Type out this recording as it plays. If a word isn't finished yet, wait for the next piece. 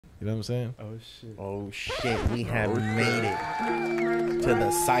You know what I'm saying? Oh shit. Oh shit, we have made it to the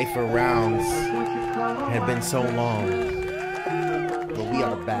Cipher rounds. It had been so long, but we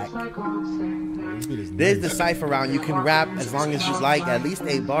are back. This is the Cipher round. You can rap as long as you like, at least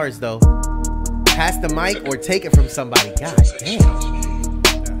 8 bars though. Pass the mic or take it from somebody. God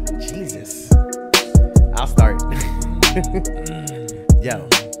damn. Jesus. I'll start. Yo.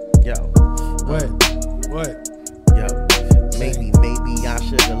 What? Yo. Maybe I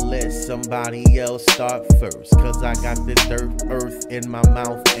should've let somebody else start first. Cause I got this dirt earth in my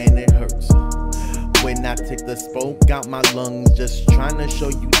mouth and it hurts. When I take the smoke out my lungs, just trying to show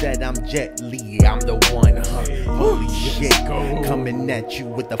you that I'm Jet Li, I'm the one, huh? Holy shit, coming at you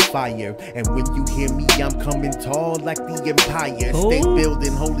with the fire. And when you hear me, I'm coming tall like the Empire State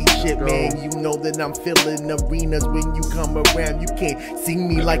Building. Holy shit, man, you know that I'm filling arenas. When you come around, you can't see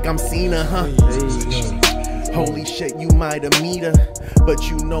me like I'm Cena, huh? Holy shit, you might have met her, but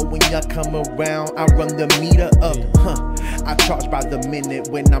you know when y'all come around, I run the meter up, huh? I charge by the minute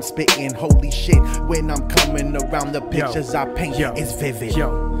when I'm spitting. Holy shit, when I'm coming around, the pictures I paint is vivid.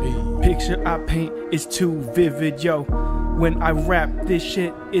 Picture I paint is too vivid, yo. When I rap, this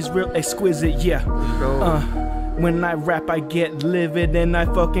shit is real exquisite, yeah. When I rap, I get livid and I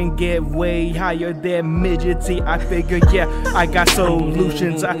fucking get way higher than midgety. I figure, yeah, I got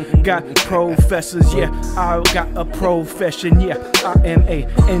solutions, I got professors, yeah, I got a profession, yeah, I am a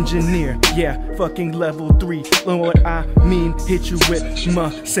engineer, yeah, fucking level 3. Know what I mean? Hit you with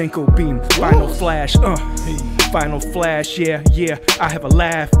my Senko beam, final flash, final flash, yeah, I have a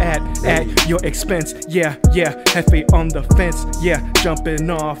laugh at your expense, yeah, Hefe on the fence, yeah, jumping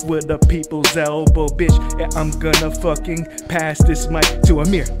off with the people's elbow, bitch, yeah, I'm gonna fucking pass this mic to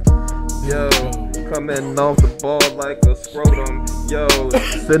Amir. Yo, coming off the ball like a scrotum, yo,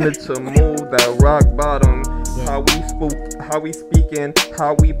 signature move that rock bottom. How we speaking,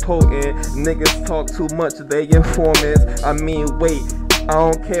 how we potent. Niggas talk too much, they informants. I mean, wait, I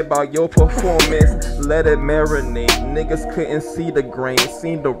don't care about your performance, let it marinate. Niggas couldn't see the grain,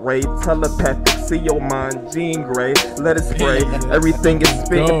 seen the ray, telepathic, see your mind, Jean Grey, let it spray. Everything is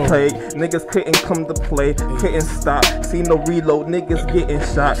spit and play. Niggas couldn't come to play, couldn't stop, see no reload, niggas getting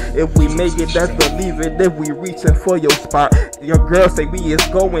shot. If we make it, that's believe it. If we reaching for your spot, your girl say we is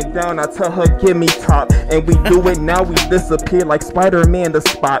going down, I tell her give me top, and we do it now, we disappear like Spider-Man the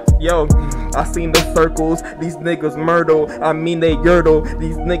spot. Yo, I seen the circles, these niggas myrtle, I mean they girdle.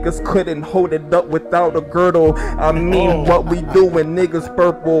 These niggas couldn't hold it up without a girdle. I mean what we do when niggas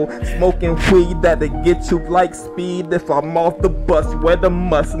purple, smoking weed that'll get you like speed. If I'm off the bus, wear the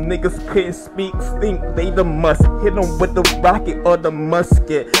must. Niggas couldn't speak, stink, they the must. Hit them with the rocket or the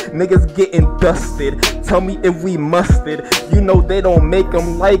musket. Niggas getting dusted, tell me if we musted. You know they don't make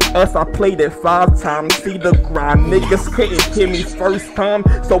them like us, I played it 5 times, see the grind. Niggas couldn't hear me first time,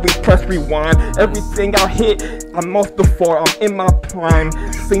 so we press rewind. Everything I hit, I'm off the 4, I'm in my prime.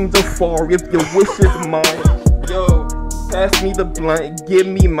 Sing the far if your wish is mine. Yo, pass me the blunt, give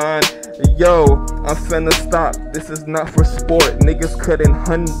me mine. Yo, I'm finna stop, this is not for sport. Niggas couldn't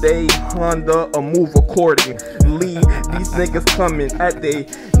Hyundai, Honda, or move accordingly. These niggas coming at they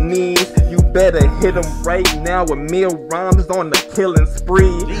knees. You better hit them right now with meal rhymes on the killing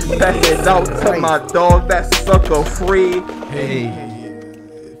spree. Pass it out to my dog, that sucker free.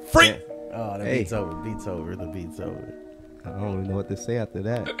 Free! Oh, the beat's over, the beat's over. I don't even know what to say after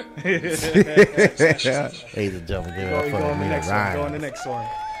that. Ladies and gentlemen, give it up for Go on me. Go on the next one.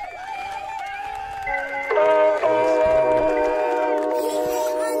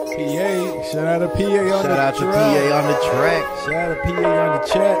 PA, shout out to PA on the track. Shout out to PA on the track. Shout out to PA on the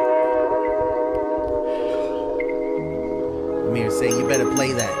chat. Amir, say you better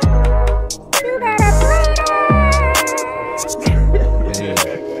play that.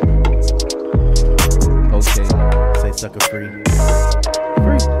 Okay. Say sucker free.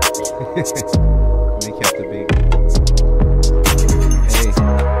 They kept the big. Hey,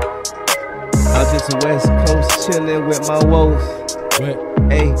 I was just West Coast chilling with my woes.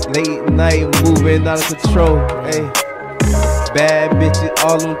 Hey, late night moving out of control. Hey, bad bitches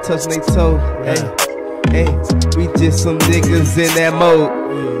all them touching they toe. Hey, we just some niggas in that mode.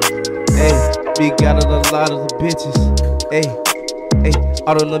 Hey, we got a lot of the bitches. Hey,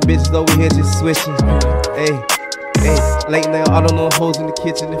 all of them bitches over here just switching. Hey, late night, all of them hoes in the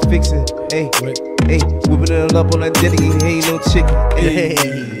kitchen and fixing. Hey, whipping it up on that jelly, ain't no chicken. Hey,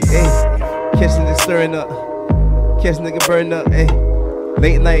 catching it stirring up, catch nigga burning up. Hey,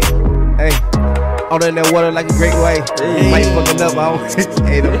 late night, hey, all in that water like a great white. Mic fucking up, I don't.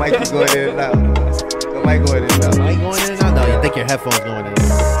 Hey, the mic is going in and out. The mic going in and out. Mic going in and out? No, you think your headphones going in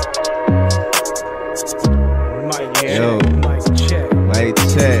and out? Mic check. Hey,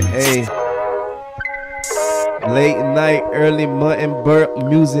 check, hey. Late night, early mutton burp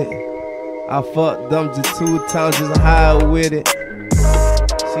music. I fucked them just 2 times, just high with it.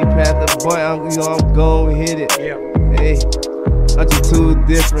 She passed the boy, I'm gon' hit it. Hey, I'm just too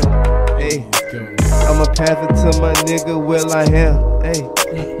different. Hey, I'ma pass it to my nigga Will I am. Hey,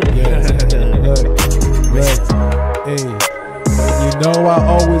 look, hey. You know I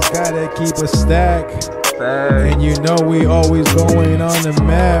always gotta keep a stack. And you know we always going on the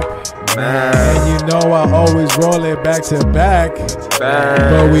map. And you know I always roll it back to back.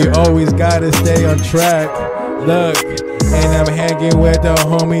 But we always gotta stay on track. Look, and I'm hanging with the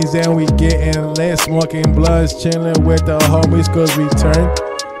homies and we getting lit, smoking blunts, chilling with the homies cause we turn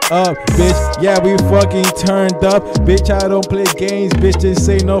up, bitch. Yeah, we fucking turned up, bitch. I don't play games, bitch. This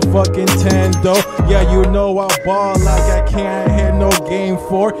ain't no fucking Tendo. Yeah, you know I ball like I can't hit no game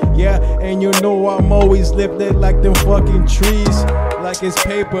 4. Yeah, and you know I'm always lifted like them fucking trees, like it's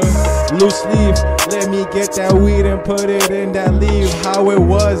paper, loose leaf. Let me get that weed and put it in that leaf. How it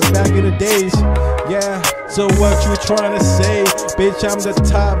was back in the days. Yeah, so what you trying to say? Bitch, I'm the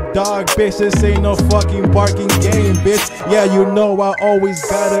top dog, bitch. This ain't no fucking barking game, bitch. Yeah, you know I always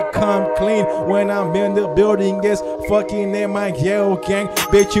gotta come clean when I'm in the building. It's fucking in my yellow gang.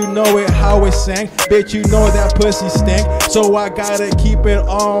 Bitch, you know it how it sang. Bitch, you know that pussy stank. So I gotta keep it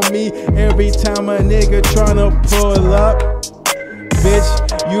on me every time a nigga tryna pull up.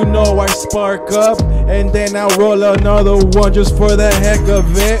 Bitch, you know I spark up and then I roll another one just for the heck of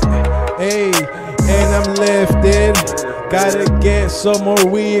it. Hey, and I'm lifted. Gotta get some more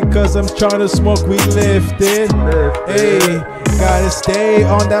weed cause I'm tryna smoke weed lifted. Hey, gotta stay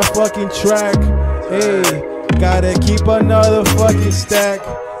on that fucking track. Hey, gotta keep another fucking stack.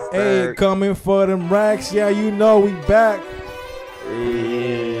 Hey, coming for them racks. Yeah, you know we back.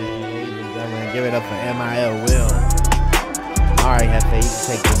 Give it up for MIL Will. Alright, Hefe, you can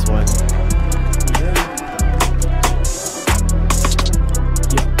take this one.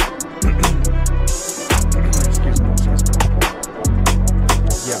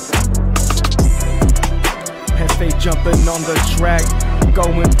 Hefe jumping on the track,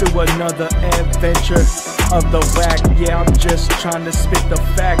 going through another adventure of the whack. Yeah, I'm just trying to spit the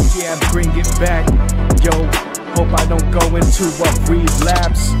fact. Yeah, bring it back. Yo, hope I don't go into a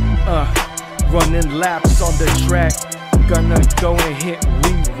relapse. Running laps on the track. Gonna go and hit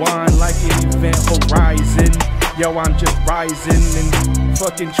rewind like an event horizon. Yo, I'm just rising and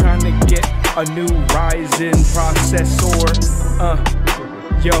fucking trying to get a new Ryzen processor.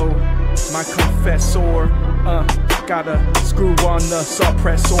 Yo, my confessor. Gotta screw on the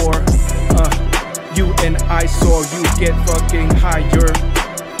suppressor. You and I saw you get fucking higher.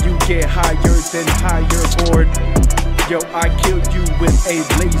 You get higher than higher board. Yo, I killed you with a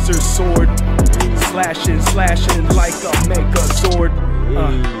laser sword. Slashing like a mega sword.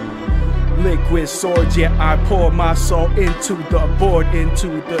 Liquid sword, yeah, I pour my soul into the board, into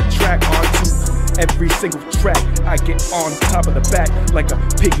the track, onto every single track. I get on top of the back like a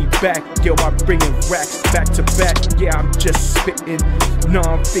piggyback. Yo, I'm bringing racks back to back. Yeah, I'm just spitting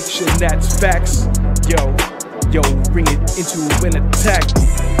non-fiction, that's facts. Yo, bring it into an attack.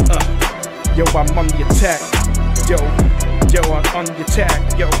 Yo, I'm on the attack. Yo, I'm on the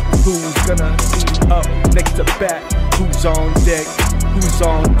attack. Yo, who's gonna be up next to bat? Who's on deck? Who's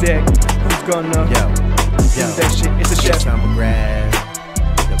on deck? Who's gonna do that shit? It's a chef. I'ma grab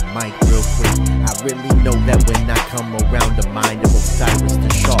the mic real quick. I really know that when I come around the mind of Osiris, the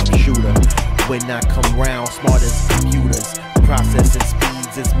sharpshooter. When I come round, smart as computers. Processing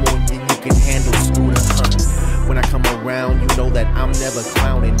speeds is more than you can handle, Scooter. When I come around, you know that I'm never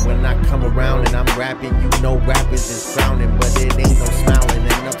clowning. When I come around and I'm rapping, you know rappers is frowning, but it ain't no smiling.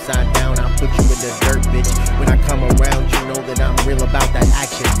 And upside down, I'll put you in the dirt, bitch. When I come around, you know that I'm real about that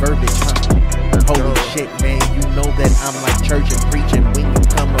action verbiage, Holy shit, man, you know that I'm like church and preaching. When you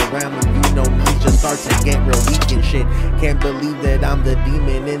come around and you know knees just start to get real weak and shit. Can't believe that I'm the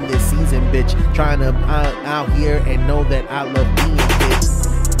demon in this season, bitch. Trying to out here and know that I love being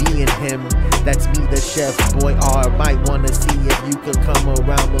him. That's me, the chef, boy. Or might wanna see if you could come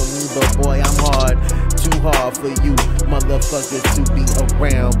around with me, but boy, I'm hard, too hard for you motherfuckers to be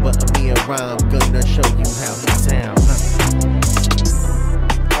around. But me around, gonna show you how he sound.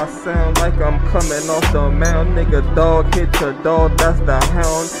 I sound like I'm coming off the mound, nigga. Dog hit your dog, that's the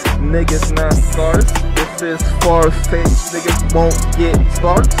hound. Niggas not scars. This is far-fetched. Niggas won't get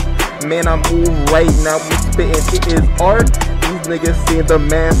starts. Man, I move right now. I'm spitting, it is art. These niggas seen the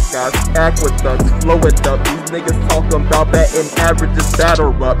mascots, aqueducts, flow it up. These niggas talking about betting averages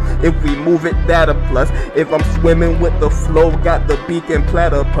batter up. If we move it, data plus. If I'm swimming with the flow, got the beacon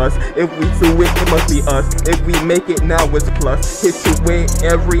platypus. If we do it, it must be us. If we make it now, it's plus. Hit you with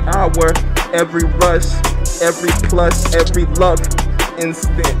every hour, every rush, every plus, every luck.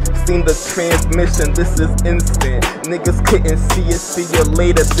 Instant, seen the transmission, this is instant. Niggas couldn't see it, see you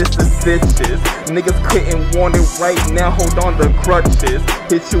later, this is bitches. Niggas couldn't want it right now, hold on to crutches.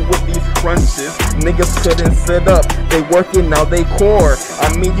 Hit you with these crunches. Niggas couldn't sit up, they working now, they core.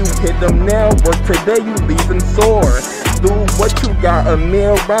 I mean you hit them now, work today, you leaving sore. Do what you got, a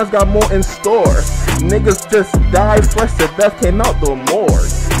meal, rhymes got more in store. Niggas just died, fresh to death, came out the morgue.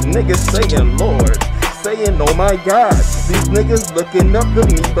 Niggas saying Lord, saying oh my God. These niggas looking up to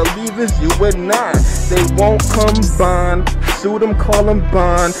me, believe it's you and I. They won't combine, shoot them, call them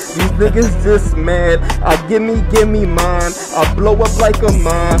bond. These niggas just mad, I give me mine. I blow up like a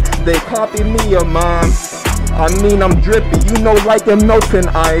mine, they copy me a mine. I mean I'm drippy, you know, like a melting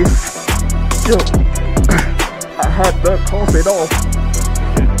ice. Yo, I had to cough it off.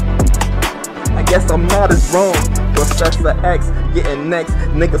 I guess I'm not as wrong. Professor X getting next,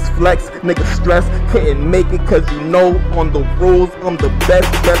 niggas flex, niggas stress, couldn't make it cause you know on the rules I'm the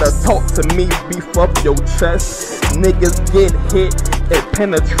best. Better talk to me, beef up your chest. Niggas get hit, it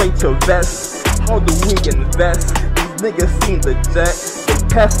penetrates your vest. How do we invest? These niggas seen the jet,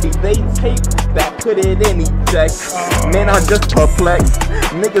 they pass me, they tape, that put it in eject. Man, I just perplexed,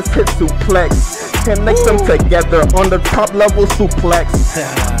 niggas hit suplex. Connect them together on the top level suplex.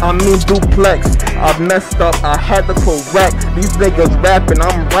 I mean duplex. I messed up, I had to correct. These niggas rapping,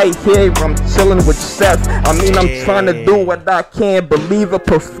 I'm right here, I'm chilling with chefs. I mean I'm trying to do what I can, believe or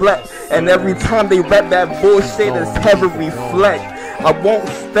perfect. And every time they rap that bullshit, it's heavy reflect. I won't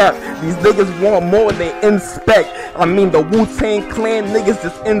step, these niggas want more, they inspect. I mean the Wu-Tang Clan niggas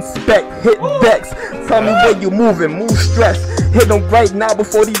just inspect. Hit decks, tell me where you moving, move stress. Hit them right now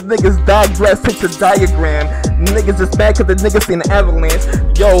before these niggas digress. Hit the diagram, niggas just mad cause the niggas seen the avalanche.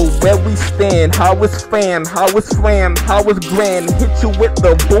 Yo, where we stand, how it's fam, how it's flam, how it's grand. Hit you with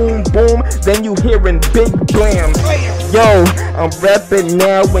the boom boom, then you hearing big blam. Yo, I'm rapping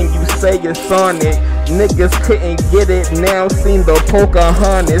now when you say it's on it. Niggas couldn't get it now, seen the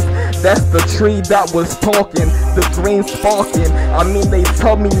Pocahontas. That's the tree that was talking, the green sparking. I mean they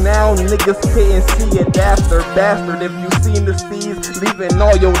tell me now, niggas couldn't see it after. Bastard, if you seen the seeds, leaving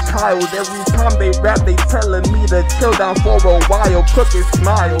all your child. Every time they rap, they telling me to chill down for a while. Crooked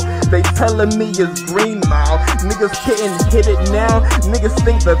smile, they telling me it's green mile. Niggas couldn't hit it now, niggas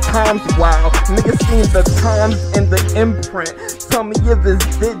think the time's wild. Niggas seen the times in the imprint. Tell me if it's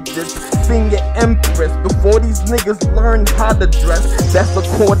digits, sing your empress. Before these niggas learn how to dress, that's the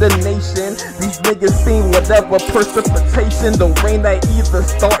coordination. These niggas seen whatever precipitation, the rain that either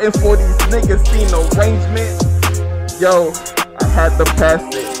starting for these niggas seen arrangement. Yo, I had to pass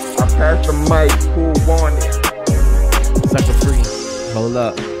it, I passed the mic, who want it? Cipher free. Hold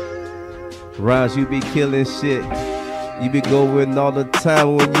up. Rhymes, you be killing shit. You be going all the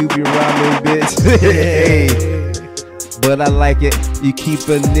time when you be rhyming, bitch. Hey. But I like it, you keep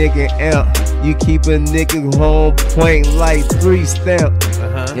a nigga out. You keep a nigga home point like FREESTYLE.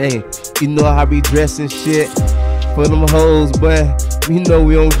 Hey, you know how we dressing shit for them hoes, but we know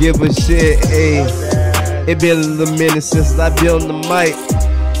we don't give a shit. Hey, it been a little minute since I been on the mic.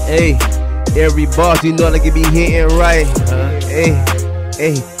 Hey, every boss you know they can be hitting right.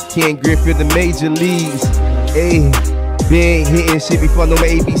 Hey, Ken Griffin the major leagues. Hey, been hitting shit before no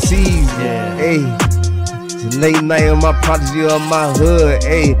ABCs. Hey. Late night on my prodigy on my hood.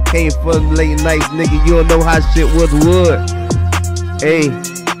 Ayy, came from late nights, nigga. You don't know how shit was wood. Ayy,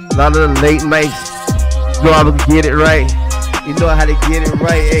 a lot of the late nights, you know how to get it right. You know how to get it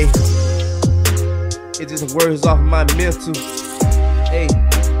right, ayy. It just words off my mental. Ayy,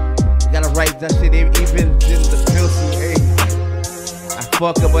 gotta write that shit even in the pencil. Ayy, I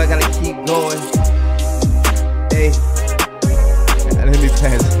fuck up, but I gotta keep going. Ayy, let me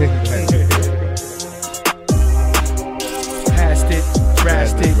pass it.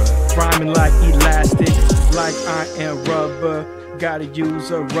 Drastic, rhyming like elastic, like I am rubber. Gotta use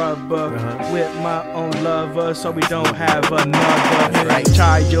a rubber with my own lover, so we don't have another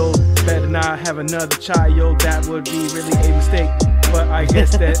child. Better not have another child, that would be really a mistake. But I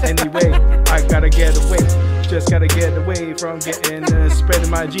guess that anyway, I gotta get away. Just gotta get away from getting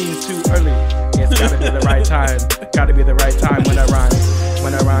spreading my genes too early. It's gotta be the right time. Gotta be the right time when I rhyme.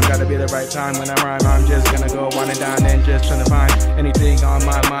 When I rhyme, gotta be the right time. When I rhyme, I'm just gonna go on and down and just trying to find anything on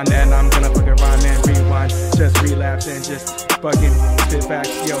my mind. And I'm gonna fucking rhyme and rewind. Just relapse and just fucking spit back.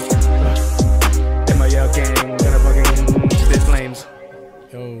 Yo, MIL gang, gonna fucking spit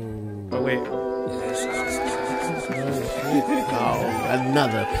Oh wait. Oh,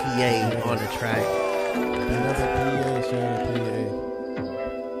 another PA on the track. Another PA, shout out PA.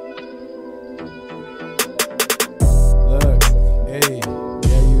 Look, hey,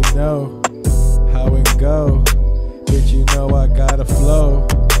 yeah, you know how it go. Bitch, you know I got a flow.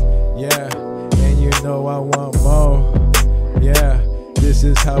 Yeah, and you know I want more. Yeah, this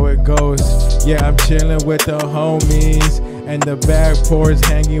is how it goes. Yeah, I'm chilling with the homies, and the back porch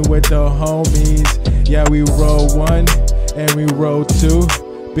hanging with the homies. Yeah, we roll one and we roll two.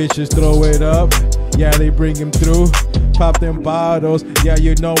 Bitches throw it up. Yeah, they bring him through. Pop them bottles. Yeah,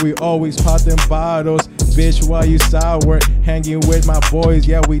 you know we always pop them bottles. Bitch, why you sour? Hanging with my boys.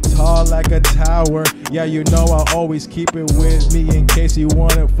 Yeah, we tall like a tower. Yeah, you know I always keep it with me in case you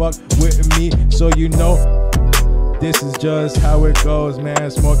wanna fuck with me. So you know this is just how it goes,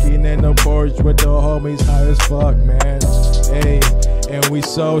 man. Smoking in the porch with the homies, high as fuck, man. Hey, and we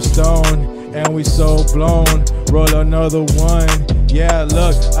so stoned and we so blown. Roll another one. Yeah,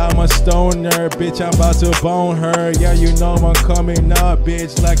 look, I'm a stoner, bitch, I'm about to bone her. Yeah, you know I'm coming up,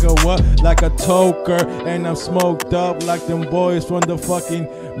 bitch, like a what? Like a toker. And I'm smoked up like them boys from the fucking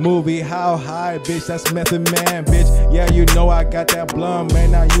movie How High, bitch, that's Method Man, bitch. Yeah, you know I got that blunt,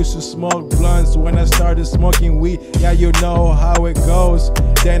 man. I used to smoke blunts when I started smoking weed. Yeah, you know how it goes.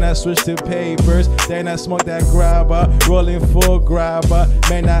 Then I switched to papers, then I smoked that grabber, rolling full grabber.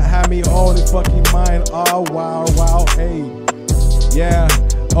 Man, I had me all the fucking mind, oh wow, wow, hey. Yeah,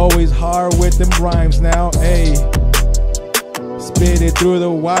 always hard with them rhymes now, ayy. Spit it through the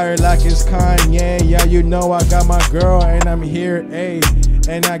wire like it's Kanye. Yeah, you know I got my girl and I'm here, ayy.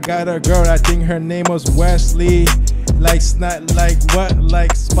 And I got a girl, I think her name was Wesley. Like what?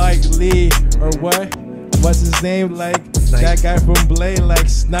 Like Spike Lee or what? What's his name? Like that guy from Blade, like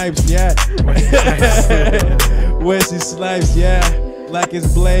Snipes, yeah. Wesley Snipes, yeah. Like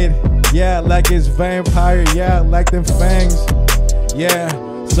his Blade, yeah. Like his vampire, yeah. Like them fangs. Yeah,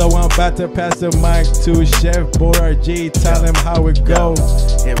 so I'm about to pass the mic to Chef Boy-RG. Tell him how it goes.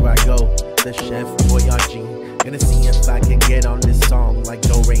 Here I go, the Chef Boy-RG. Gonna see if I can get on this song like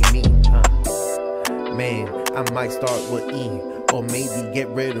Do Re Mi. Man, I might start with E, or maybe get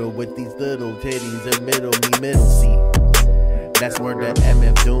rid of with these little titties and middle C. That's where the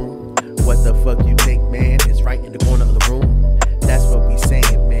MF Doom. What the fuck you think, man? It's right in the corner of the room. That's what we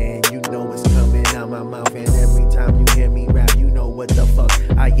saying, man. You know it's coming out my mouth, and every time you hear me rap, you know what the fuck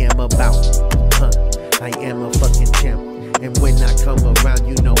I am about. I am a fucking champ, and when I come around,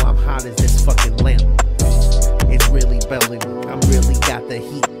 you know I'm hot as this fucking lamp. It's really belling, I really got the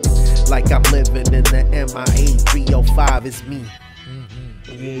heat, like I'm living in the MIA 305. It's me.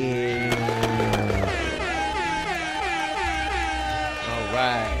 Yeah. All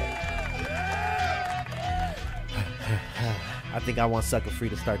right. I think I want Sucker Free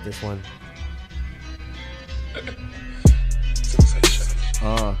to start this one.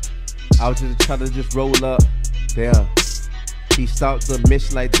 I was just trying to just roll up. Damn. He stopped the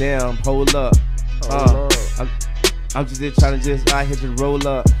mission like damn, hold up. I'm just trying to just out here to roll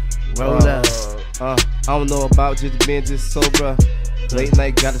up. Roll up. I don't know about just being just sober. Late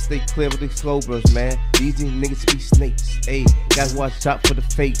night, gotta stay clear with these cobras, man. These niggas be snakes, ayy. Gotta watch out for the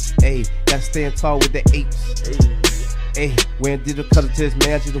face, ayy. Gotta stand tall with the apes, ayy. When did the cutter to his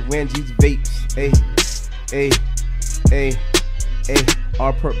man, just when these vapes, ayy.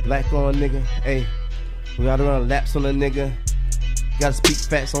 R-Perk black on a nigga, ayy. We gotta run laps on a nigga. Gotta speak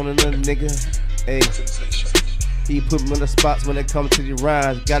facts on another nigga, ayy. He put me on the spots when it comes to the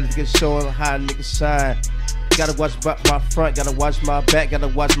rhymes. Gotta get showing how niggas shine. Gotta watch my front, gotta watch my back, gotta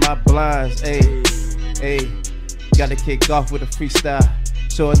watch my blinds, ayy. Gotta kick off with a freestyle.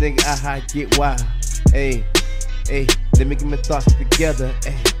 Show a nigga how I get wild, ayy. Let me get my thoughts together,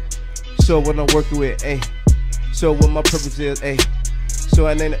 ayy. Show what I'm working with, ayy. Show what my purpose is, ayy. Show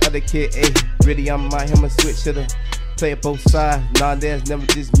I ain't the other kid, ayy. Really, I'm out here, I'ma switch to the play it both sides. Nah, that's never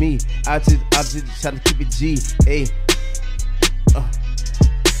just me. I'm just trying to keep it G, ayy.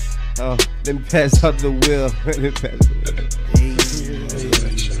 Let me pass out the wheel. Let me pass the wheel.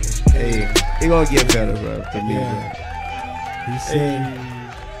 Hey, it gonna get better, bro. For me, bro.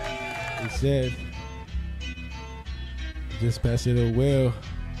 He said, just pass it a wheel.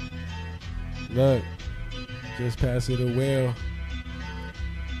 Look, just pass it a wheel.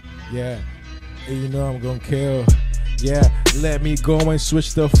 Yeah, and you know I'm gonna kill. Yeah, let me go and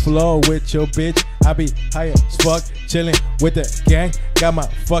switch the flow with your bitch. I be high as fuck, chillin' with the gang. got my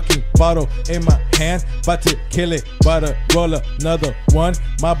fucking bottle in my hand, about to kill it, about to roll another one.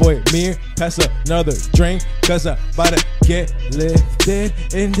 My boy Mir, pass another drink, cause I'm about to get lifted.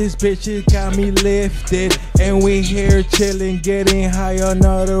 And this bitch, it got me lifted. And we here chilling, getting high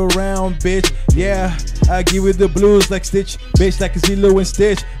another round, bitch. Yeah, I give you the blues like Stitch, bitch, like a Zilo and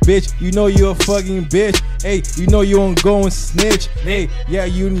Stitch. Bitch, you know you a fucking bitch. Hey, you know you won't go and snitch. Hey, yeah,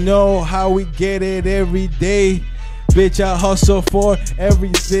 you know how we get it every day. Bitch, I hustle for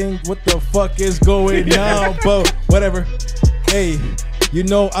everything. What the fuck is going on? But whatever. Hey, you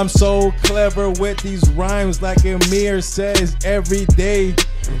know I'm so clever with these rhymes, like Amir says every day.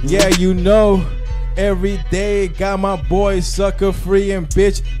 Yeah, you know, every day. Got my boy sucker free, and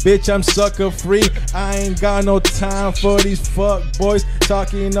bitch, I'm sucker free. I ain't got no time for these fuck boys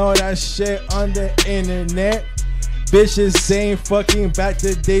talking all that shit on the internet. Bitches saying fucking back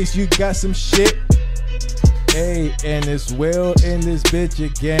to days, you got some shit. Hey, and it's Will in this bitch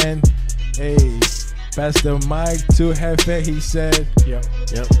again. Hey, pass the mic to Hefe, he said. Yep.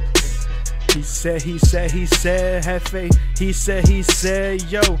 He said, Hefe. He said,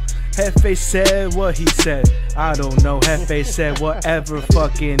 yo. Hefe said what he said. I don't know. Hefe said whatever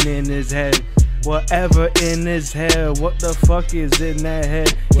fucking in his head. Whatever in his head, what the fuck is in that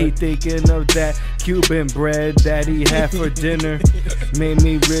head? He thinking of that Cuban bread that he had for dinner. Made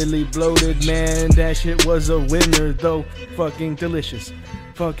me really bloated, man. That shit was a winner though. Fucking delicious.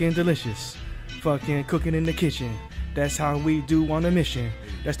 Fucking delicious. Fucking cooking in the kitchen. That's how we do on a mission.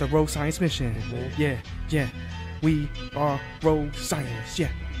 That's the road science mission. Yeah. We are road science.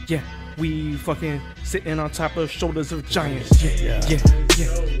 Yeah. We fucking sitting on top of shoulders of giants. Yeah.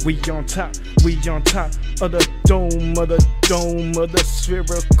 We on top of the dome of the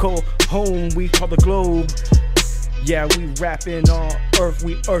spherical home we call the globe. Yeah, we rapping on earth,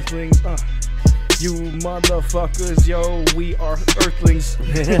 we earthlings. You motherfuckers, yo, we are earthlings.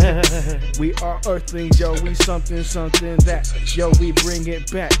 We are earthlings, yo, we something that, yo, we bring it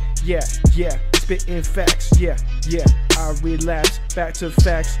back. Yeah, spitting facts, yeah. I relapse back to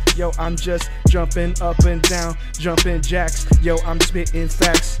facts, yo, I'm just jumping up and down, jumping jacks, yo, I'm spitting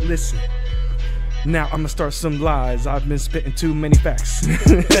facts, listen. Now I'ma start some lies, I've been spitting too many facts.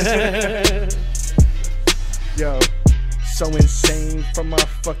 Yo, so insane from my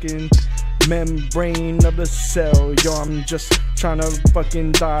fucking membrane of the cell. Yo, I'm just trying to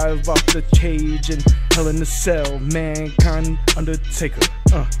fucking dive off the cage and hell in the cell. Mankind Undertaker.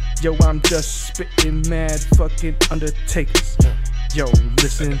 Yo, I'm just spitting mad fucking undertakers. Yo,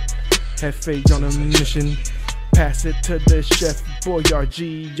 listen, Hefe on a mission. Pass it to the chef, boy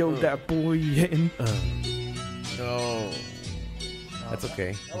RG. Yo, that boy hitting. No. That's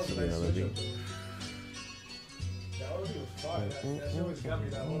okay. That's okay, another beat. That was fire. That shit was got me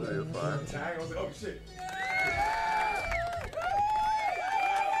that whole tag. I was like, oh shit.